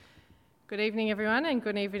Good evening, everyone, and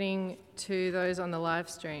good evening to those on the live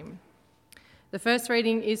stream. The first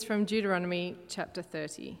reading is from Deuteronomy chapter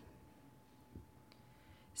 30.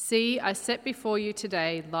 See, I set before you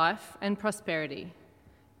today life and prosperity,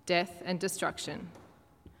 death and destruction.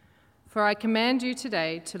 For I command you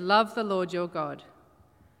today to love the Lord your God,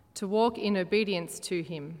 to walk in obedience to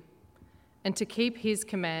him, and to keep his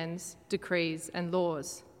commands, decrees, and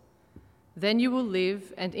laws. Then you will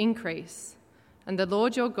live and increase, and the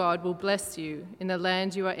Lord your God will bless you in the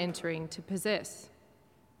land you are entering to possess.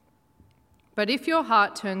 But if your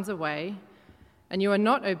heart turns away, and you are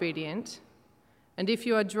not obedient, and if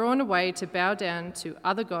you are drawn away to bow down to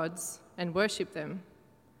other gods and worship them,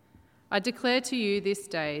 I declare to you this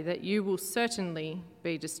day that you will certainly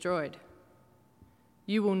be destroyed.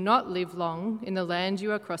 You will not live long in the land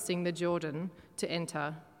you are crossing the Jordan to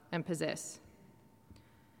enter and possess.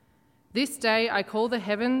 This day I call the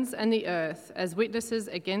heavens and the earth as witnesses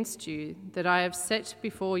against you that I have set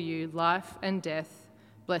before you life and death,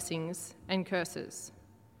 blessings and curses.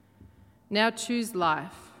 Now choose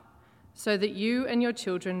life, so that you and your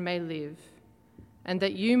children may live, and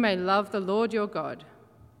that you may love the Lord your God,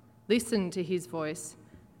 listen to his voice,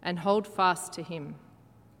 and hold fast to him.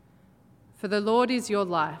 For the Lord is your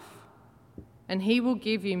life, and he will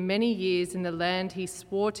give you many years in the land he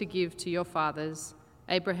swore to give to your fathers,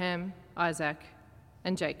 Abraham, Isaac,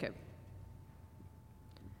 and Jacob.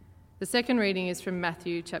 The second reading is from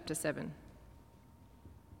Matthew chapter 7.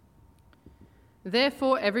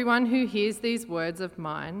 Therefore, everyone who hears these words of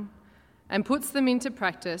mine and puts them into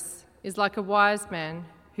practice is like a wise man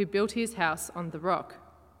who built his house on the rock.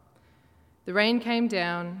 The rain came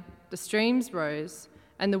down, the streams rose,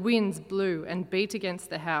 and the winds blew and beat against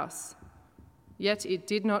the house. Yet it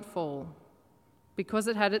did not fall, because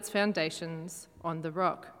it had its foundations on the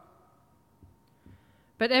rock.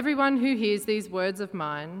 But everyone who hears these words of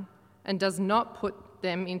mine and does not put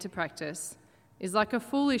them into practice is like a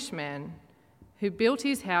foolish man who built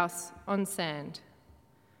his house on sand.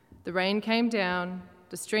 The rain came down,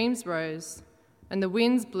 the streams rose, and the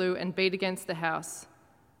winds blew and beat against the house,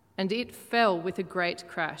 and it fell with a great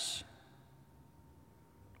crash.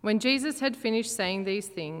 When Jesus had finished saying these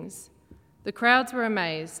things, the crowds were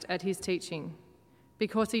amazed at his teaching,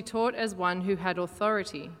 because he taught as one who had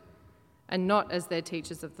authority, and not as their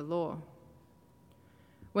teachers of the law.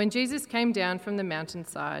 When Jesus came down from the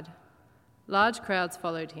mountainside, large crowds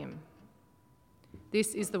followed him.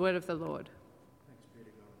 This is the word of the Lord.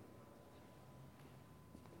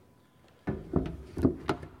 It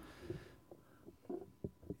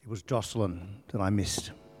was Jocelyn that I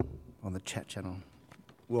missed on the chat channel.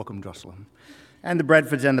 Welcome, Jocelyn. And the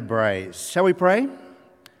Bradfords and the Brays. Shall we pray?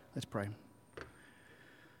 Let's pray.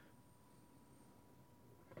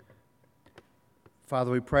 Father,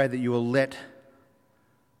 we pray that you will let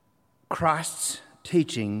Christ's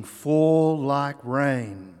teaching fall like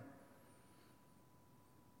rain,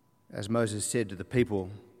 as Moses said to the people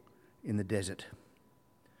in the desert.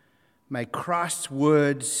 May Christ's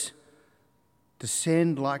words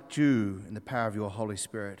descend like dew in the power of your Holy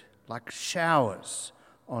Spirit, like showers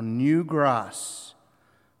on new grass,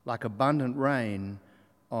 like abundant rain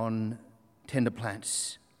on tender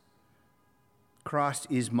plants. Christ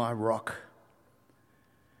is my rock.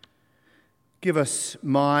 Give us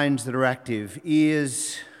minds that are active,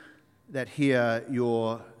 ears that hear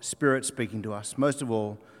your Spirit speaking to us. Most of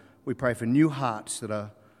all, we pray for new hearts that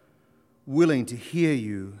are willing to hear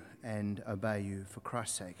you and obey you for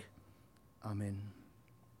Christ's sake. Amen.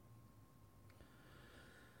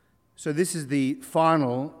 So this is the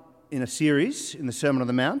final in a series in the Sermon on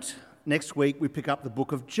the Mount. Next week we pick up the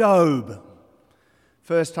book of Job.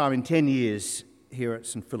 First time in 10 years here at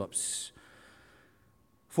St. Philip's.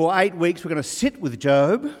 For 8 weeks we're going to sit with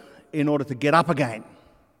Job in order to get up again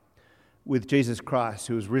with Jesus Christ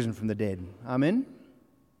who was risen from the dead. Amen.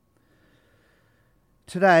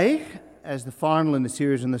 Today, as the final in the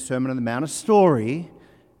series in the Sermon on the Mount, a story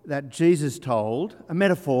that Jesus told, a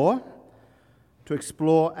metaphor to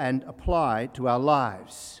explore and apply to our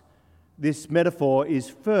lives. This metaphor is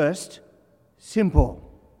first simple.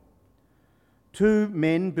 2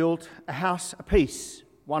 men built a house apiece,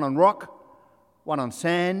 one on rock, one on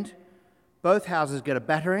sand. Both houses get a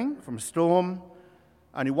battering from a storm.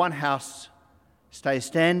 Only one house stays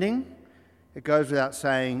standing. It goes without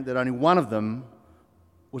saying that only one of them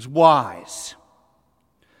was wise.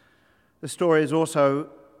 The story is also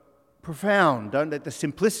profound. Don't let the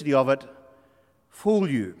simplicity of it fool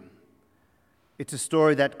you. It's a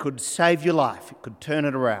story that could save your life. It could turn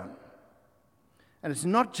it around. And it's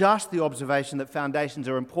not just the observation that foundations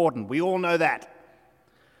are important. We all know that.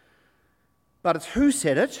 But it's who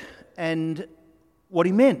said it and what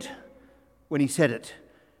he meant when he said it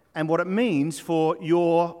and what it means for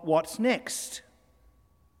your what's next.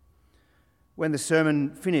 When the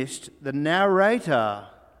sermon finished, the narrator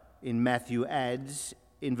in Matthew adds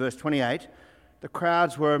in verse 28, the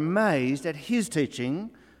crowds were amazed at his teaching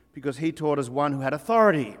because he taught as one who had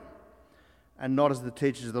authority and not as the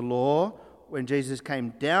teachers of the law. When Jesus came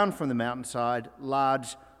down from the mountainside,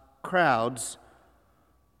 large crowds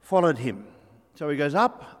followed him. So he goes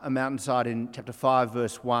up a mountainside in chapter 5,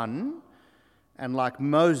 verse 1, and like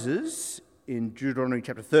Moses in Deuteronomy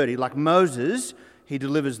chapter 30, like Moses, he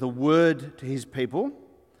delivers the word to his people.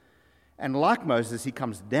 And like Moses, he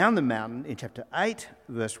comes down the mountain in chapter 8,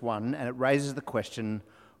 verse 1, and it raises the question,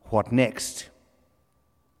 what next?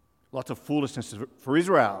 Lots of foolishness for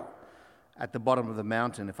Israel at the bottom of the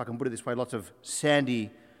mountain. If I can put it this way, lots of sandy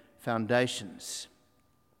foundations.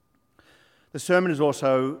 The sermon is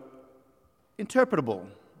also interpretable.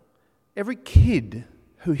 Every kid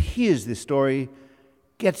who hears this story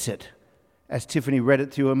gets it. As Tiffany read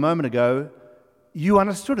it to you a moment ago, you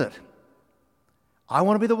understood it. I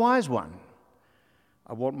want to be the wise one.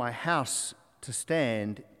 I want my house to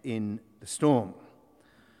stand in the storm.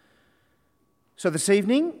 So this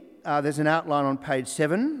evening, there's an outline on page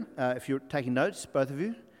 7, if you're taking notes, both of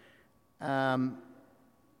you.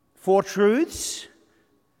 4 truths,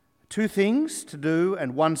 2 things to do,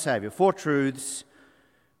 and 1 Saviour. 4 truths,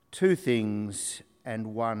 2 things,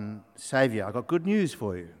 and 1 Saviour. I've got good news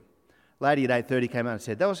for you. Lady at 8:30 came out and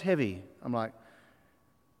said, that was heavy. I'm like,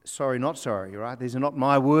 sorry, not sorry, right? These are not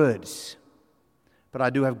my words. But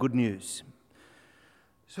I do have good news.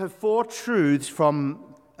 So 4 truths from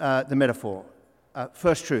the metaphor.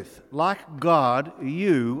 First truth, like God,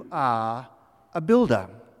 you are a builder.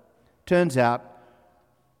 Turns out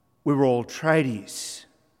we're all tradies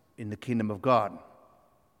in the kingdom of God.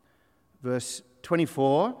 Verse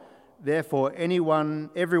 24, therefore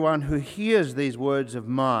everyone who hears these words of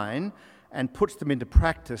mine and puts them into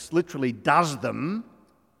practice, literally does them,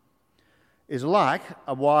 is like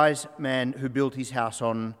a wise man who built his house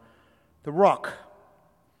on the rock.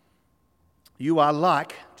 You are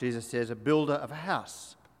like, Jesus says, a builder of a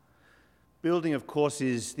house. Building, of course,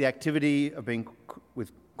 is the activity of being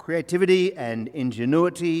with creativity and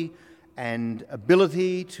ingenuity and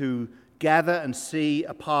ability to gather and see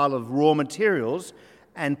a pile of raw materials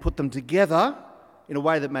and put them together in a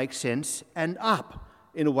way that makes sense and up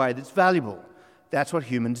in a way that's valuable. That's what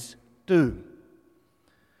humans do.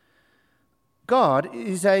 God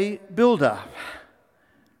is a builder.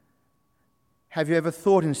 Have you ever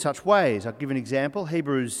thought in such ways? I'll give an example.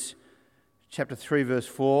 Hebrews chapter 3, verse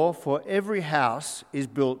 4, for every house is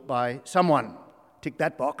built by someone. Tick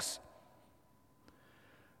that box.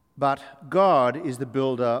 But God is the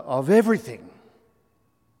builder of everything.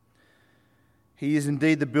 He is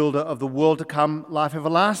indeed the builder of the world to come, life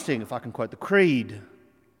everlasting, if I can quote the Creed.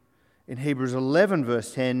 In Hebrews 11,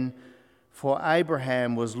 verse 10, for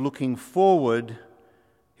Abraham was looking forward.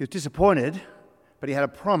 He was disappointed, but he had a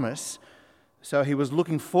promise. So he was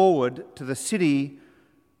looking forward to the city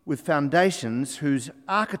with foundations whose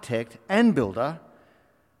architect and builder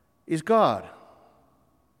is God.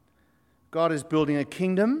 God is building a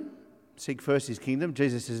kingdom. Seek first his kingdom.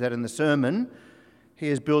 Jesus says that in the sermon. He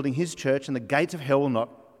is building his church and the gates of hell will not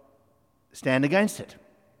stand against it.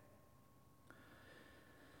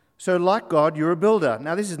 So like God, you're a builder.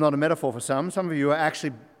 Now this is not a metaphor for some. Some of you are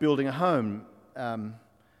actually building a home.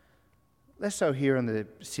 Less so here in the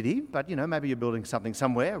city, but maybe you're building something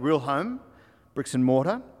somewhere, a real home, bricks and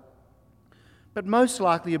mortar. But most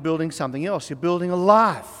likely you're building something else. You're building a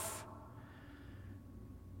life.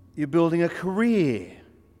 You're building a career.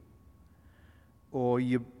 Or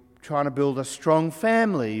you're trying to build a strong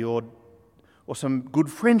family or some good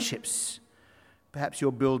friendships. Perhaps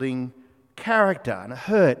you're building character and it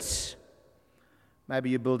hurts. Maybe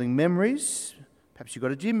you're building memories. Perhaps you've got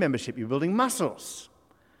a gym membership. You're building muscles.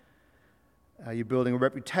 You're building a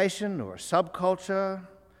reputation or a subculture.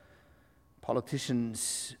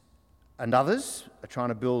 Politicians and others are trying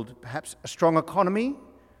to build perhaps a strong economy.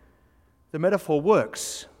 The metaphor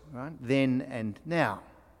works, right? Then and now.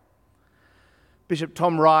 Bishop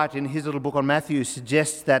Tom Wright, in his little book on Matthew,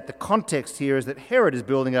 suggests that the context here is that Herod is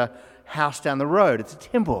building a house down the road. It's a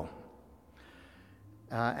temple.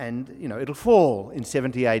 It'll fall in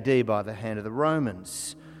 70 AD by the hand of the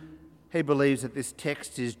Romans. He believes that this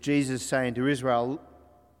text is Jesus saying to Israel,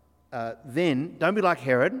 then, don't be like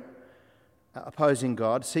Herod, opposing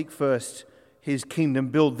God. Seek first his kingdom,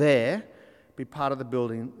 build there, be part of the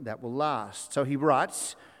building that will last. So he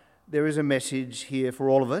writes, there is a message here for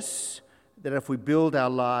all of us, that if we build our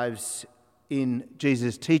lives in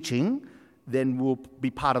Jesus' teaching, then we'll be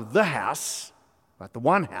part of the house, right, the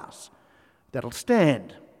one house, that'll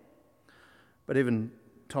stand. But even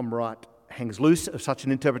Tom Wright hangs loose of such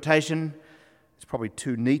an interpretation. It's probably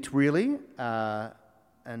too neat, really.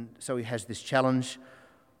 And so he has this challenge.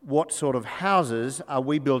 What sort of houses are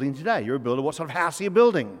we building today? You're a builder. What sort of house are you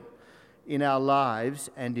building in our lives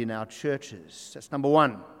and in our churches? That's number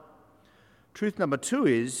one. Truth number two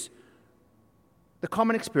is the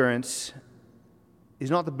common experience is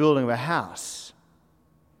not the building of a house.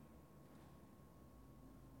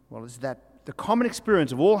 Well, it's that the common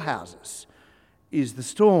experience of all houses is the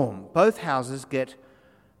storm. Both houses get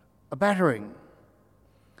a battering.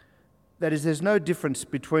 That is, there's no difference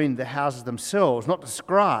between the houses themselves, not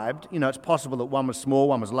described. It's possible that one was small,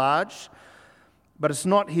 one was large, but it's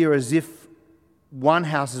not here as if one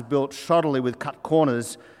house is built shoddily with cut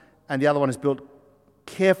corners and the other one is built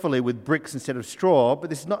carefully with bricks instead of straw. But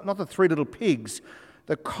this is not the three little pigs.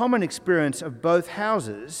 The common experience of both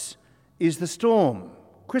houses is the storm.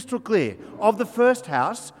 Crystal clear. Of the first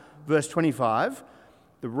house, verse 25,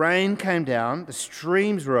 the rain came down, the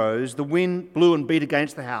streams rose, the wind blew and beat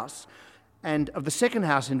against the house. And of the second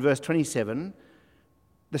house in verse 27,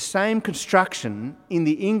 the same construction in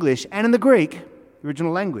the English and in the Greek, the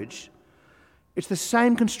original language, it's the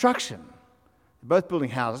same construction. They're both building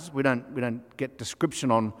houses. We don't get description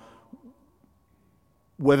on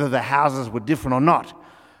whether the houses were different or not,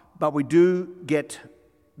 but we do get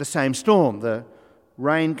the same storm. The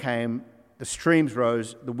rain came, the streams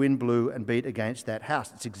rose, the wind blew and beat against that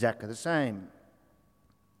house. It's exactly the same.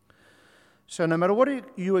 So no matter what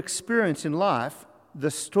you experience in life,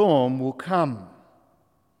 the storm will come.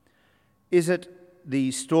 Is it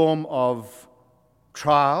the storm of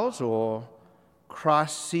trials or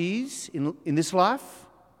crises in this life?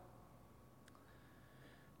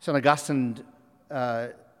 St. Augustine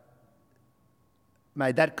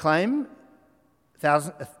made that claim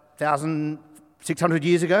 1,600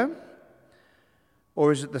 years ago.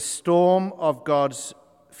 Or is it the storm of God's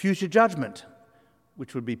future judgment,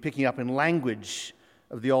 which would be picking up in language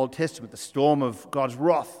of the Old Testament, the storm of God's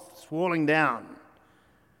wrath swirling down?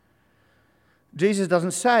 Jesus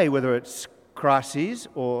doesn't say whether it's crises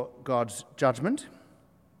or God's judgment.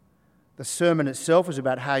 The sermon itself is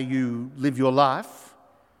about how you live your life,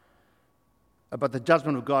 but the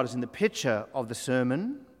judgment of God is in the picture of the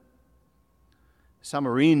sermon. Some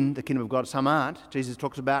are in the kingdom of God, some aren't. Jesus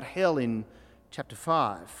talks about hell in chapter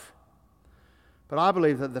 5. But I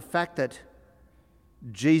believe that the fact that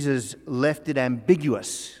Jesus left it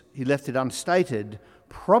ambiguous, he left it unstated,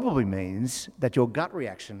 probably means that your gut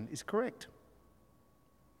reaction is correct.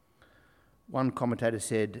 One commentator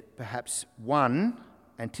said, perhaps one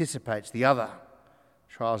anticipates the other,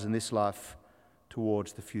 trials in this life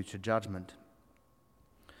towards the future judgment.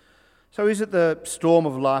 So is it the storm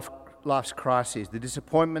of life's crises, the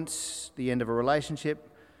disappointments, the end of a relationship,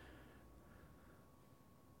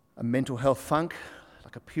 a mental health funk,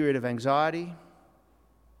 like a period of anxiety?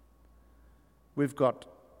 We've got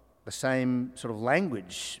the same sort of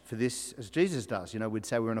language for this as Jesus does. We'd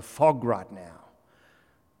say we're in a fog right now,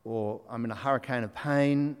 or I'm in a hurricane of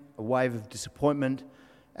pain, a wave of disappointment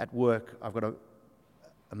at work. I've got a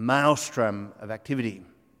maelstrom of activity.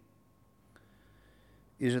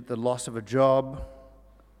 Is it the loss of a job,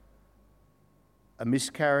 a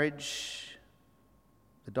miscarriage,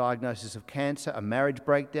 the diagnosis of cancer, a marriage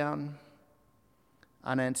breakdown,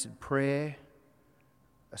 unanswered prayer,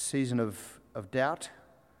 a season of doubt?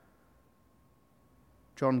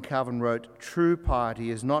 John Calvin wrote, "True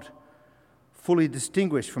piety is not fully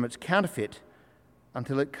distinguished from its counterfeit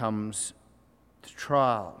until it comes to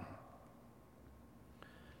trial."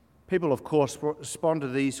 People, of course, respond to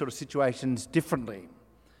these sort of situations differently.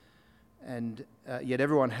 And yet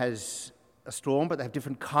everyone has a storm, but they have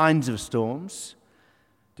different kinds of storms,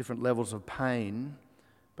 different levels of pain.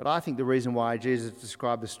 But I think the reason why Jesus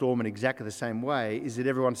described the storm in exactly the same way is that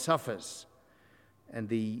everyone suffers. And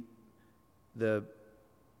the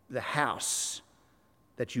house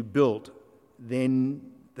that you built,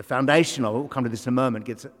 then the foundation of it, we'll come to this in a moment,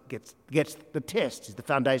 gets the test. Is the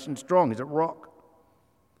foundation strong? Is it rock?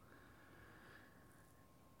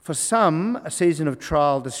 For some, a season of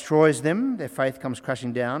trial destroys them. Their faith comes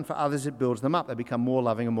crashing down. For others, it builds them up. They become more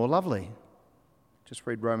loving and more lovely. Just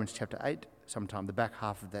read Romans chapter 8 sometime, the back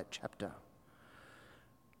half of that chapter.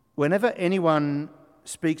 Whenever anyone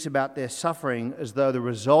speaks about their suffering as though the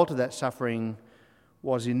result of that suffering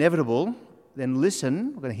was inevitable, then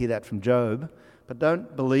listen. We're going to hear that from Job, but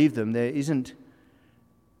don't believe them. There isn't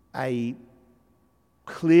a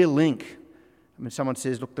clear link. I mean, someone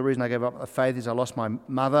says, look, the reason I gave up the faith is I lost my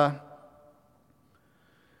mother.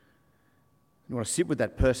 You want to sit with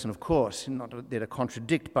that person, of course, not there to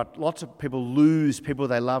contradict, but lots of people lose people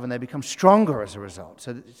they love and they become stronger as a result.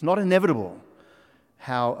 So it's not inevitable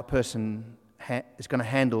how a person is going to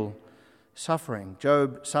handle suffering.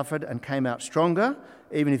 Job suffered and came out stronger,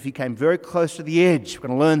 even if he came very close to the edge. We're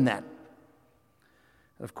going to learn that.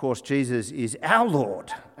 Of course, Jesus is our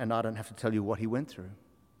Lord, and I don't have to tell you what he went through.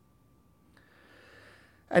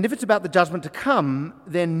 And if it's about the judgment to come,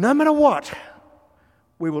 then no matter what,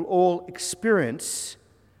 we will all experience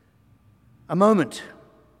a moment.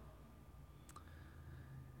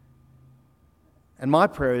 And my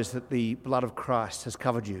prayer is that the blood of Christ has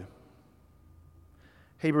covered you.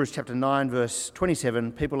 Hebrews chapter 9, verse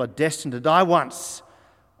 27, people are destined to die once,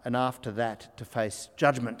 and after that to face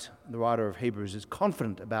judgment. The writer of Hebrews is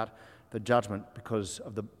confident about the judgment because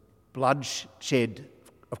of the blood shed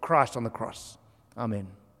of Christ on the cross. Amen.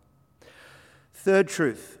 Third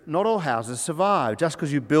truth, not all houses survive. Just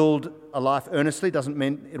because you build a life earnestly doesn't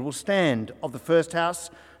mean it will stand. Of the first house,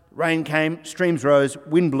 rain came, streams rose,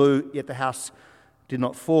 wind blew, yet the house did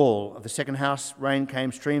not fall. Of the second house, rain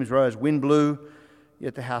came, streams rose, wind blew,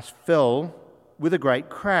 yet the house fell with a great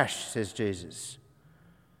crash, says Jesus.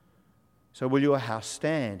 So will your house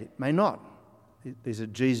stand? It may not. These are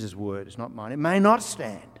Jesus' words, it's not mine. It may not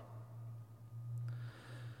stand.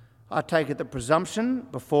 I take it that presumption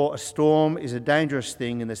before a storm is a dangerous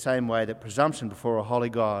thing in the same way that presumption before a holy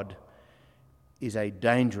God is a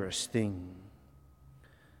dangerous thing.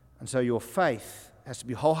 And so your faith has to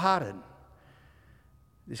be wholehearted.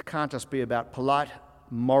 This can't just be about polite,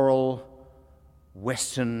 moral,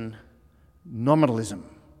 Western nominalism.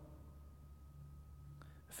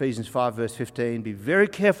 Ephesians 5 verse 15, be very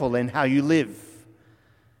careful then how you live,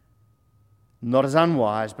 not as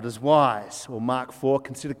unwise but as wise. Or Mark 4,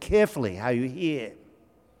 consider carefully how you hear.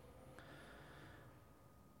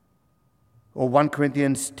 Or 1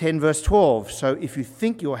 Corinthians 10 verse 12, so if you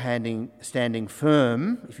think you're standing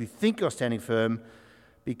firm,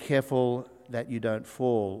 be careful that you don't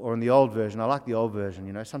fall. Or in the old version, I like the old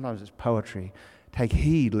version, sometimes it's poetry, take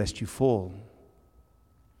heed lest you fall.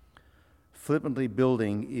 Flippantly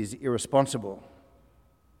building is irresponsible.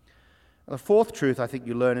 The fourth truth I think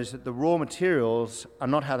you learn is that the raw materials are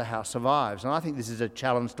not how the house survives. And I think this is a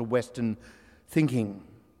challenge to Western thinking.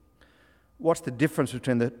 What's the difference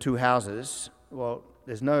between the two houses? Well,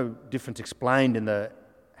 there's no difference explained in the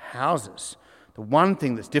houses. The one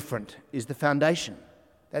thing that's different is the foundation.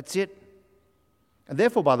 That's it. And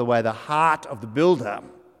therefore, by the way, the heart of the builder,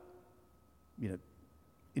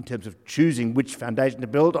 in terms of choosing which foundation to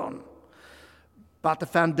build on. But the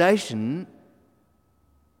foundation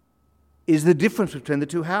is the difference between the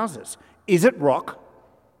two houses. Is it rock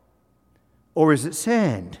or is it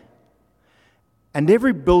sand? And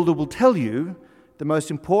every builder will tell you the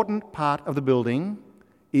most important part of the building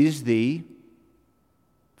is the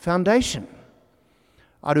foundation.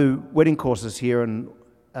 I do wedding courses here, and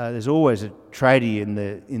there's always a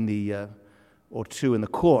tradie or two in the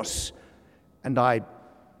course, and I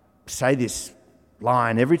say this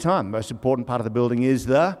line every time. The most important part of the building is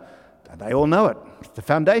they all know it, it's the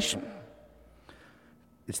foundation.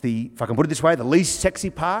 It's if I can put it this way, the least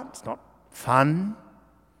sexy part. It's not fun.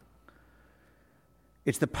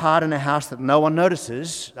 It's the part in a house that no one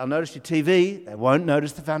notices. They'll notice your TV, they won't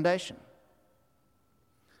notice the foundation.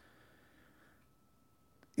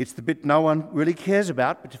 It's the bit no one really cares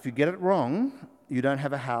about, but if you get it wrong, you don't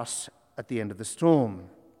have a house at the end of the storm.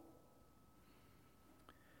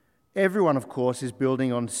 Everyone, of course, is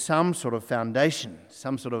building on some sort of foundation,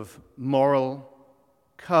 some sort of moral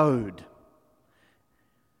code.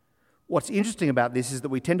 What's interesting about this is that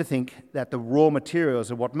we tend to think that the raw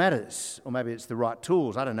materials are what matters, or maybe it's the right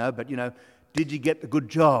tools, I don't know, but did you get the good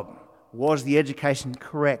job? Was the education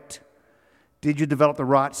correct? Did you develop the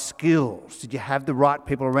right skills? Did you have the right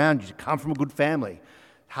people around you? Did you come from a good family?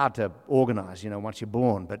 Hard to organise, once you're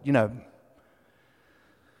born, but And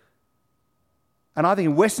I think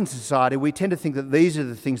in Western society, we tend to think that these are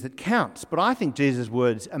the things that count. But I think Jesus'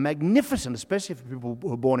 words are magnificent, especially for people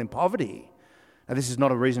who are born in poverty. Now, this is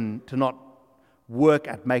not a reason to not work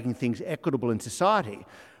at making things equitable in society.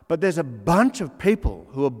 But there's a bunch of people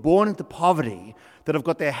who are born into poverty that have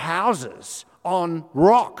got their houses on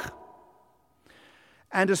rock.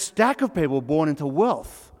 And a stack of people born into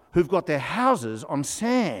wealth who've got their houses on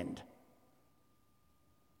sand.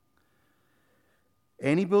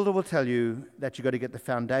 Any builder will tell you that you've got to get the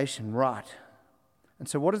foundation right. And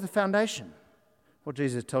so what is the foundation? Well,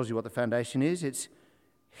 Jesus tells you what the foundation is. It's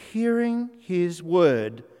hearing his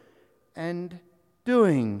word and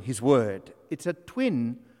doing his word. It's a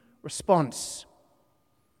twin response.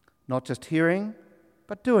 Not just hearing,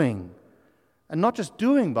 but doing. And not just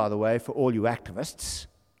doing, by the way, for all you activists,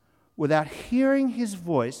 without hearing his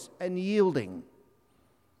voice and yielding.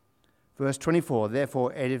 Verse 24,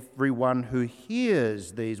 therefore everyone who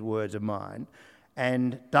hears these words of mine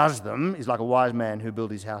and does them is like a wise man who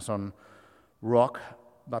built his house on rock,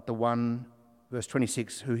 but the one, verse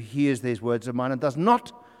 26, who hears these words of mine and does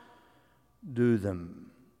not do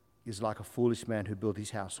them is like a foolish man who built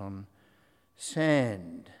his house on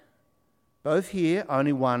sand. Both here,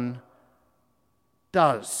 only one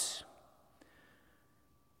does.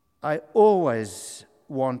 I always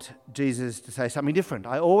want Jesus to say something different.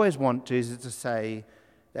 I always want Jesus to say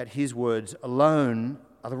that his words alone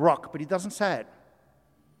are the rock, but he doesn't say it.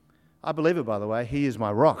 I believe it, by the way. He is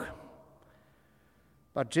my rock.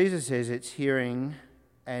 But Jesus says it's hearing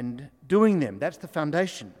and doing them. That's the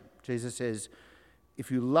foundation. Jesus says,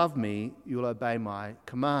 if you love me, you'll obey my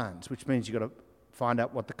commands, which means you've got to find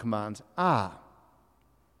out what the commands are.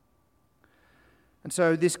 And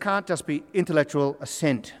so this can't just be intellectual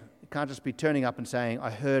assent. It can't just be turning up and saying,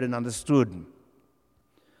 I heard and understood.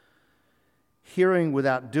 Hearing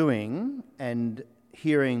without doing and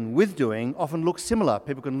hearing with doing often look similar.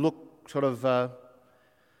 People can look sort of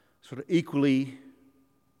equally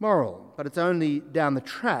moral, but it's only down the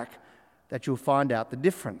track that you'll find out the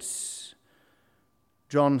difference.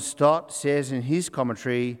 John Stott says in his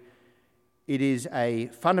commentary, it is a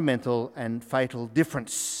fundamental and fatal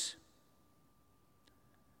difference.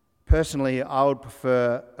 Personally, I would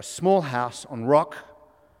prefer a small house on rock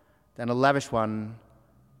than a lavish one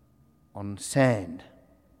on sand.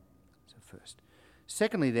 So first.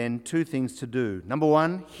 Secondly, then, two things to do. Number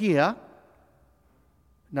one, hear.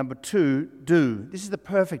 Number two, do. This is the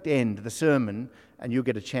perfect end of the sermon, and you'll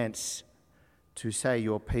get a chance to say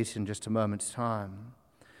your piece in just a moment's time.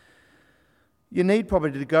 You need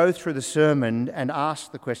probably to go through the sermon and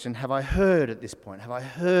ask the question, have I heard at this point? Have I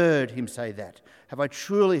heard him say that? Have I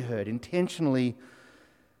truly heard, intentionally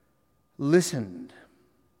listened?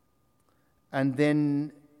 And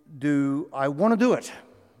then do I want to do it?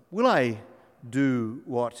 Will I do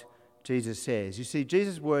what Jesus says? You see,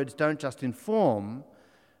 Jesus' words don't just inform,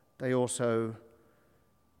 they also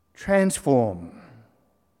transform.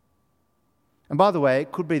 And by the way,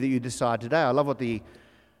 it could be that you decide today. I love what the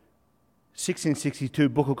 1662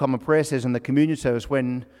 Book of Common Prayer says in the communion service.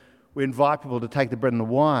 When we invite people to take the bread and the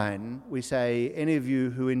wine, we say, any of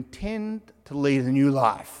you who intend to lead a new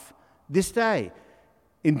life, this day,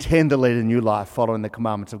 intend to lead a new life following the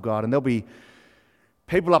commandments of God. And there'll be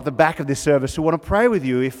people up the back of this service who want to pray with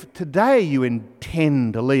you if today you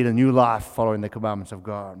intend to lead a new life following the commandments of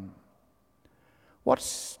God. What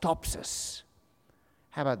stops us?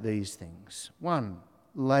 How about these things? One,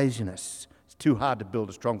 laziness. It's too hard to build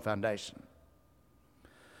a strong foundation,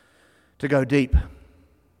 to go deep.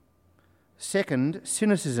 Second,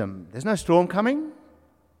 cynicism. There's no storm coming.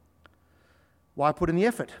 Why put in the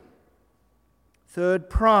effort? Third,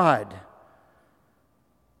 pride.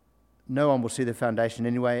 No one will see the foundation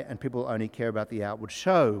anyway, and people only care about the outward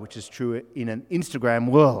show, which is true in an Instagram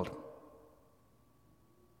world.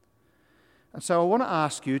 And so I want to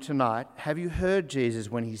ask you tonight, have you heard Jesus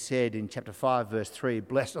when he said in chapter 5, verse 3,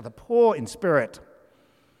 blessed are the poor in spirit,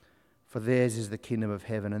 for theirs is the kingdom of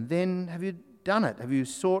heaven? And then have you done it? Have you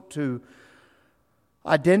sought to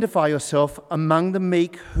identify yourself among the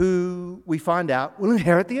meek who we find out will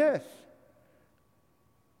inherit the earth?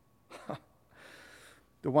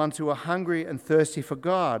 The ones who are hungry and thirsty for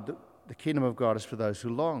God. The kingdom of God is for those who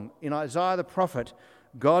long. In Isaiah the prophet,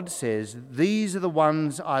 God says, these are the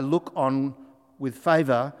ones I look on with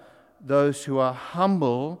favour, those who are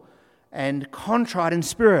humble and contrite in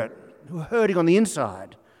spirit, who are hurting on the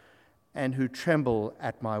inside, and who tremble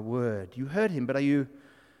at my word. You heard him, but are you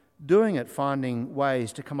doing it, finding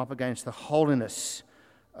ways to come up against the holiness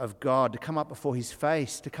of God, to come up before his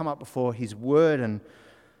face, to come up before his word and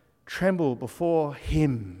tremble before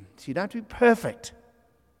him? So you don't have to be perfect,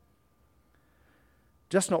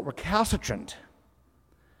 just not recalcitrant,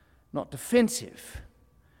 not defensive,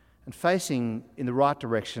 and facing in the right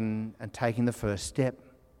direction and taking the first step.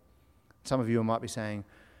 Some of you might be saying,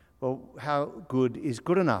 well, how good is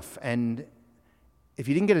good enough? And if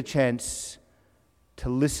you didn't get a chance to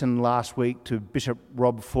listen last week to Bishop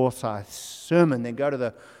Rob Forsyth's sermon, then go to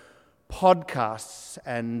the podcasts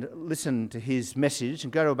and listen to his message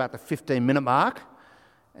and go to about the 15-minute mark,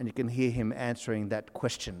 and you can hear him answering that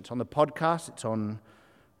question. It's on the podcast, it's on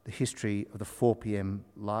the history of the 4 p.m.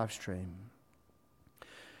 live stream.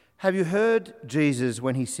 Have you heard Jesus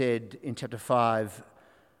when he said in chapter 5,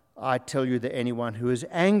 I tell you that anyone who is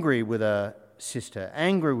angry with a sister,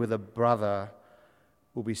 angry with a brother,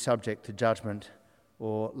 will be subject to judgment?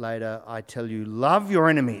 Or later, I tell you, love your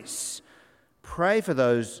enemies, Pray for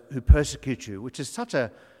those who persecute you, which is such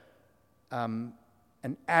an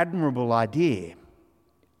admirable idea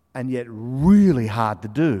and yet really hard to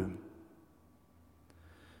do.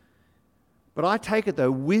 But I take it,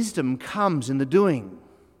 though, wisdom comes in the doing.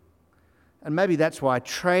 And maybe that's why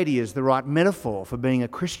tradie is the right metaphor for being a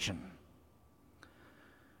Christian.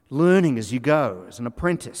 Learning as you go, as an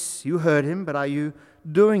apprentice. You heard him, but are you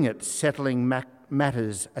doing it, settling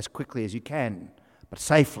matters as quickly as you can, but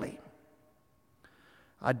safely?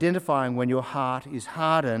 Identifying when your heart is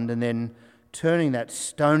hardened and then turning that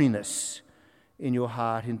stoniness in your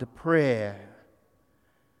heart into prayer.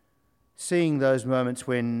 Seeing those moments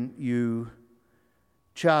when you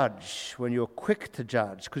judge, when you're quick to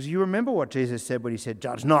judge. Because you remember what Jesus said when he said,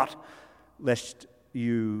 "Judge not, lest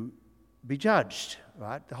you be judged."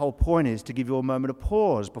 Right? The whole point is to give you a moment of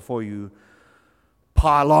pause before you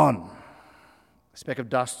pile on. A speck of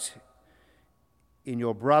dust in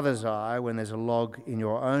your brother's eye when there's a log in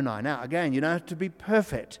your own eye. Now, again, you don't have to be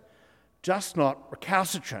perfect, just not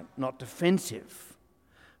recalcitrant, not defensive,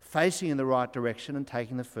 facing in the right direction and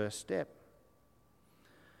taking the first step.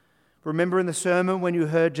 Remember in the sermon when you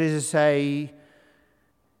heard Jesus say,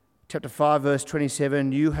 chapter 5, verse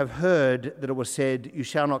 27, "You have heard that it was said, 'You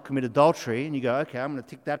shall not commit adultery,'" and you go, "Okay, I'm going to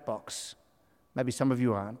tick that box." Maybe some of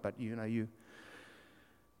you aren't, but you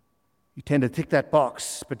tend to tick that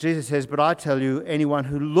box. But Jesus says, "But I tell you, anyone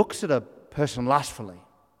who looks at a person lustfully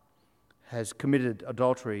has committed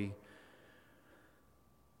adultery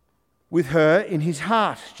with her in his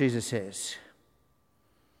heart," Jesus says.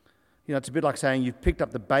 You know, it's a bit like saying you've picked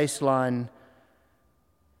up the baseline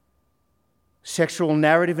sexual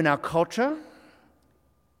narrative in our culture.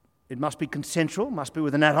 It must be consensual, must be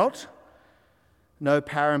with an adult. No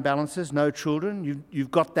power imbalances, no children.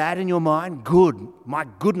 You've got that in your mind. Good. My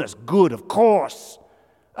goodness, good, of course.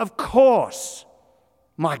 Of course.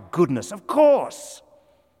 My goodness, of course.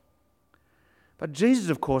 But Jesus,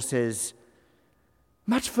 of course, says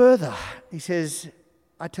much further. He says,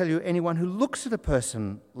 "I tell you, anyone who looks at a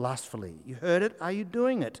person lustfully," you heard it, are you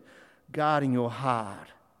doing it? Guarding your heart.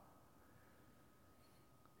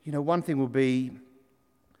 You know, one thing will be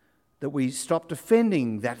that we stop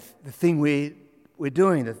defending the thing we're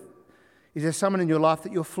doing. Is there someone in your life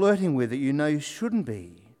that you're flirting with that you know you shouldn't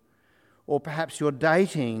be? Or perhaps you're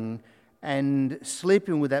dating and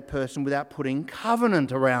sleeping with that person without putting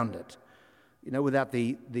covenant around it. You know, without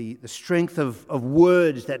the strength of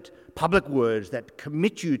words, that public words that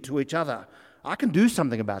commit you to each other. I can do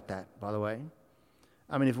something about that, by the way.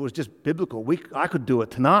 I mean, if it was just biblical, I could do it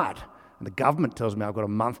tonight. And the government tells me I've got a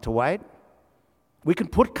month to wait. We can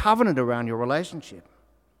put covenant around your relationship.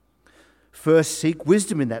 First, seek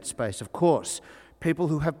wisdom in that space, of course. People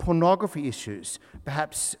who have pornography issues,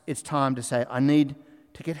 perhaps it's time to say, "I need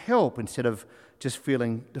to get help," instead of just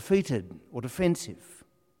feeling defeated or defensive.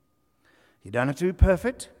 You don't have to be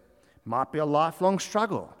perfect. It might be a lifelong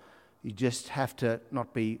struggle. You just have to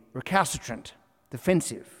not be recalcitrant,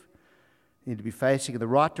 defensive. You need to be facing in the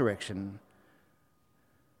right direction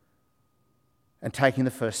and taking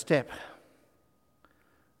the first step.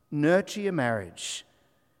 Nurture your marriage.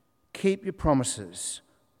 Keep your promises.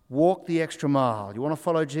 Walk the extra mile. You want to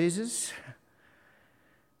follow Jesus?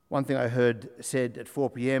 One thing I heard said at 4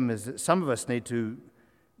 p.m. is that some of us need to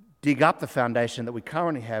dig up the foundation that we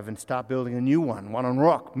currently have and start building a new one on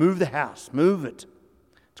rock. Move the house. Move it.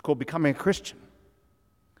 It's called becoming a Christian.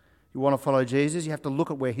 You want to follow Jesus? You have to look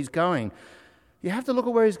at where he's going. You have to look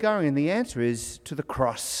at where he's going, and the answer is to the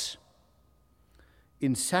cross.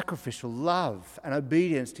 In sacrificial love and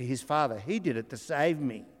obedience to his Father. He did it to save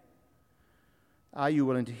me. Are you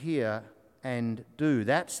willing to hear and do?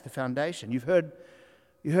 That's the foundation. You heard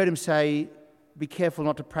him say, "Be careful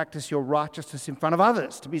not to practice your righteousness in front of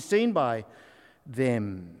others, to be seen by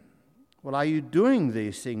them." Well, are you doing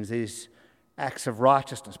these things, these acts of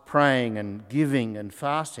righteousness, praying and giving and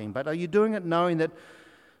fasting? But are you doing it knowing that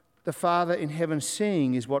the Father in heaven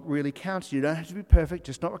seeing is what really counts? You don't have to be perfect,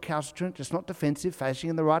 just not recalcitrant, just not defensive, facing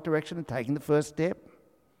in the right direction and taking the first step.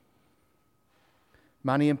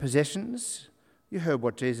 Money and possessions. You heard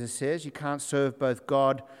what Jesus says. You can't serve both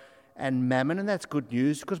God and mammon, and that's good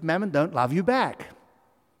news because mammon don't love you back.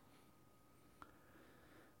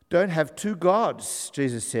 Don't have two gods,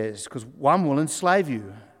 Jesus says, because one will enslave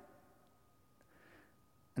you.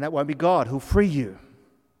 And that won't be God who'll free you.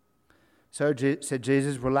 So said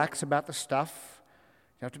Jesus, relax about the stuff.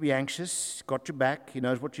 You don't have to be anxious. He's got your back. He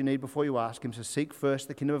knows what you need before you ask him. So seek first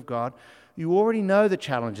the kingdom of God. You already know the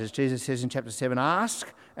challenges. Jesus says in chapter 7,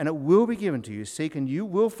 ask and it will be given to you. Seek and you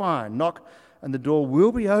will find. Knock and the door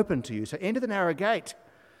will be open to you. So enter the narrow gate.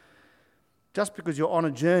 Just because you're on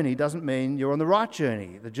a journey doesn't mean you're on the right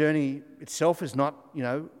journey. The journey itself is not,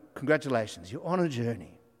 congratulations. You're on a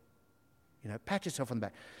journey. Pat yourself on the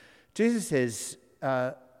back. Jesus says,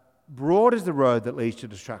 broad is the road that leads to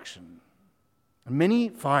destruction, and many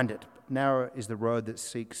find it. Narrow is the road that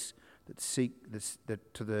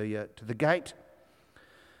to the gate.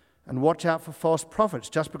 And watch out for false prophets.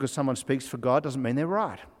 Just because someone speaks for God doesn't mean they're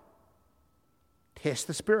right. Test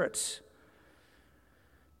the spirits.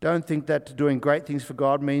 Don't think that doing great things for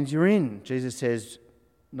God means you're in. Jesus says,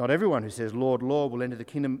 not everyone who says, Lord, Lord, will enter the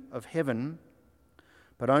kingdom of heaven,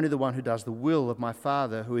 but only the one who does the will of my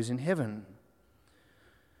Father who is in heaven.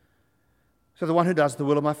 So the one who does the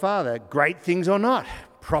will of my Father, great things or not,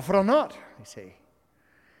 prophet or not, you see.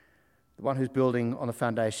 The one who's building on the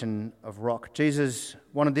foundation of rock. Jesus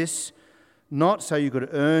wanted this not so you could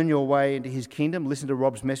earn your way into his kingdom, listen to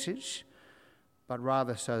Rob's message, but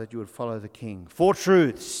rather so that you would follow the King. 4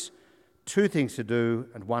 truths, 2 things to do,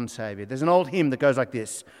 and 1 Saviour. There's an old hymn that goes like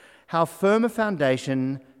this: How firm a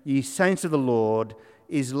foundation, ye saints of the Lord,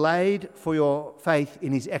 is laid for your faith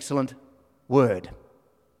in his excellent word.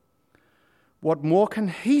 What more can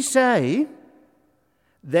he say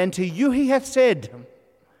than to you he hath said,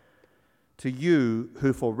 to you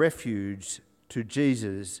who for refuge to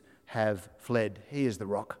Jesus have fled? He is the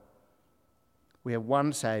rock. We have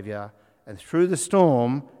one Saviour, and through the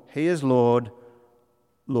storm, he is Lord,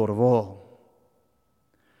 Lord of all.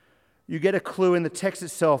 You get a clue in the text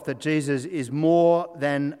itself that Jesus is more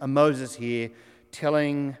than a Moses here,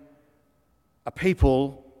 telling a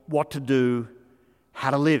people what to do,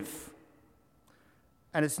 how to live.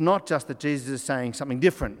 And it's not just that Jesus is saying something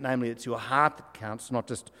different, namely it's your heart that counts, not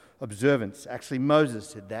just observance. Actually, Moses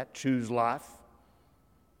said that, choose life.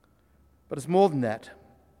 But it's more than that.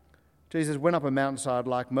 Jesus went up a mountainside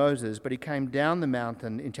like Moses, but he came down the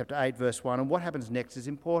mountain in chapter 8, verse 1, and what happens next is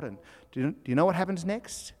important. Do you know what happens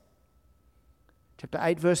next? Chapter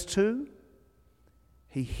 8, verse 2,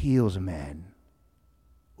 he heals a man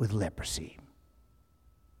with leprosy.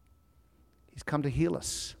 He's come to heal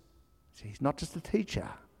us. See, he's not just a teacher,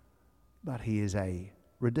 but he is a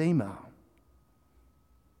redeemer.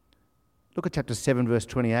 Look at chapter 7, verse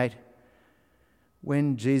 28.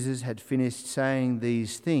 When Jesus had finished saying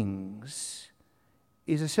these things,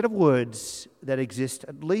 is a set of words that exist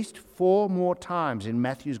at least 4 more times in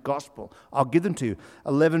Matthew's Gospel. I'll give them to you.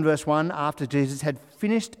 11, verse 1, after Jesus had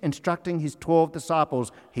finished instructing his 12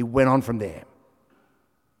 disciples, he went on from there.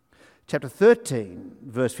 Chapter 13,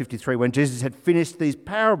 verse 53, when Jesus had finished these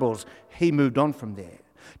parables, he moved on from there.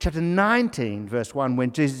 Chapter 19, verse 1,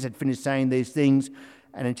 when Jesus had finished saying these things,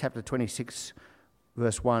 and in chapter 26,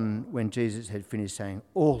 verse 1, when Jesus had finished saying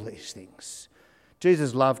all these things.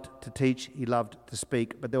 Jesus loved to teach, he loved to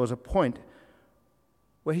speak, but there was a point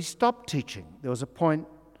where he stopped teaching. There was a point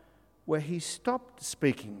where he stopped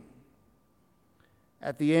speaking.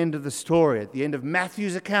 At the end of the story, at the end of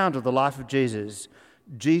Matthew's account of the life of Jesus,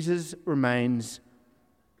 Jesus remains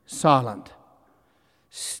silent,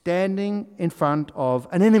 standing in front of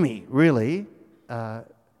an enemy, really, the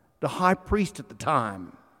high priest at the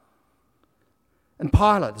time, and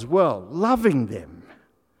Pilate as well, loving them.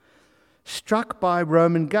 Struck by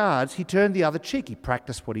Roman guards, he turned the other cheek. He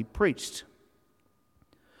practiced what he preached.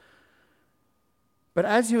 But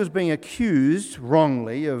as he was being accused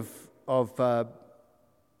wrongly of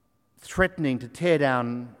threatening to tear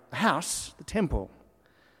down the house, the temple,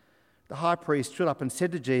 the high priest stood up and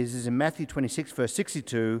said to Jesus in Matthew 26, verse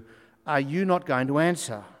 62, "Are you not going to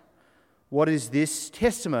answer? What is this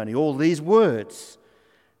testimony, all these words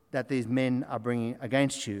that these men are bringing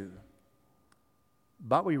against you?"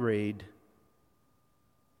 But we read,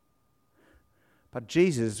 but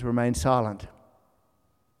Jesus remained silent.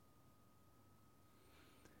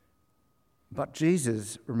 But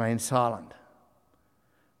Jesus remained silent.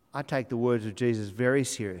 I take the words of Jesus very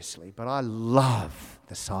seriously, but I love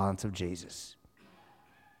the silence of Jesus.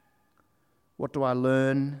 What do I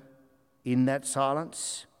learn in that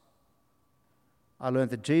silence? I learned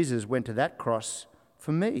that Jesus went to that cross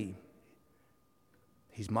for me.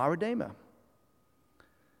 He's my Redeemer.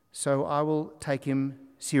 So I will take him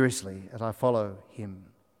seriously as I follow him.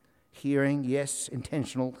 Hearing, yes,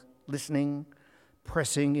 intentional, listening,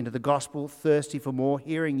 pressing into the gospel, thirsty for more,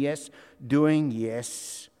 hearing, yes, doing,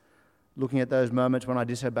 yes, looking at those moments when I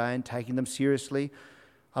disobey and taking them seriously.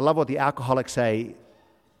 I love what the alcoholics say,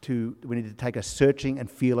 we need to take a searching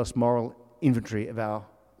and fearless moral inventory of our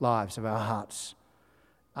lives, of our hearts,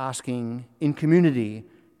 asking in community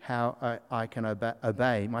how I can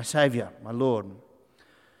obey my Saviour, my Lord.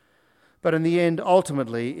 But in the end,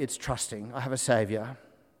 ultimately, it's trusting. I have a Saviour.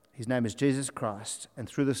 His name is Jesus Christ, and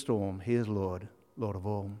through the storm, he is Lord, Lord of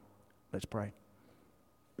all. Let's pray.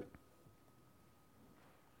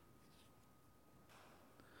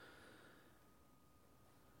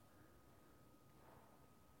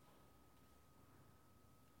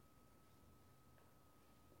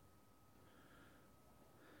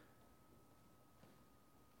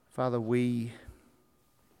 Father, we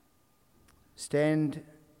stand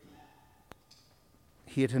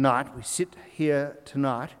here tonight, we sit here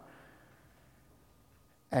tonight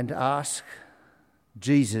and ask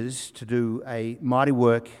Jesus to do a mighty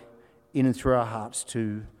work in and through our hearts,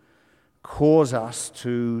 to cause us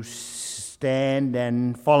to stand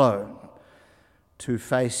and follow, to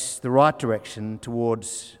face the right direction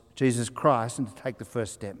towards Jesus Christ and to take the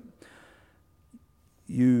first step.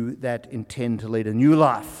 You that intend to lead a new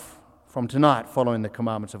life from tonight, following the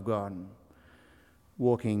commandments of God,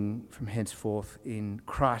 walking from henceforth in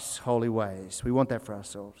Christ's holy ways. We want that for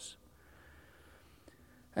ourselves.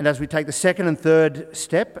 And as we take the second and third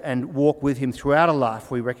step and walk with him throughout our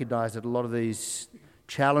life, we recognise that a lot of these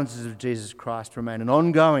challenges of Jesus Christ remain an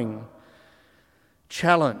ongoing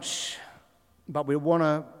challenge. But we want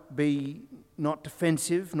to be not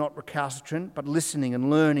defensive, not recalcitrant, but listening and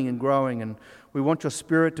learning and growing. And we want your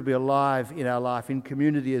Spirit to be alive in our life, in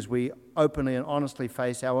community, as we openly and honestly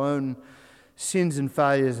face our own sins and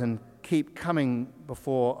failures and keep coming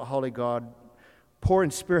before a holy God, poor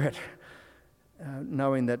in spirit,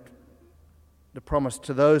 knowing that the promise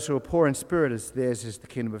to those who are poor in spirit is theirs is the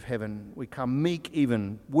kingdom of heaven. We come meek,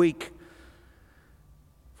 even weak,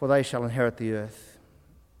 for they shall inherit the earth.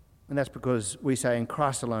 And that's because we say, in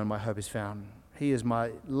Christ alone my hope is found. He is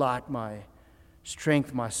my light, my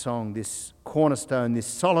strength, my song, this cornerstone, this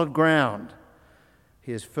solid ground.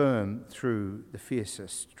 He is firm through the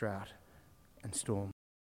fiercest drought and storm.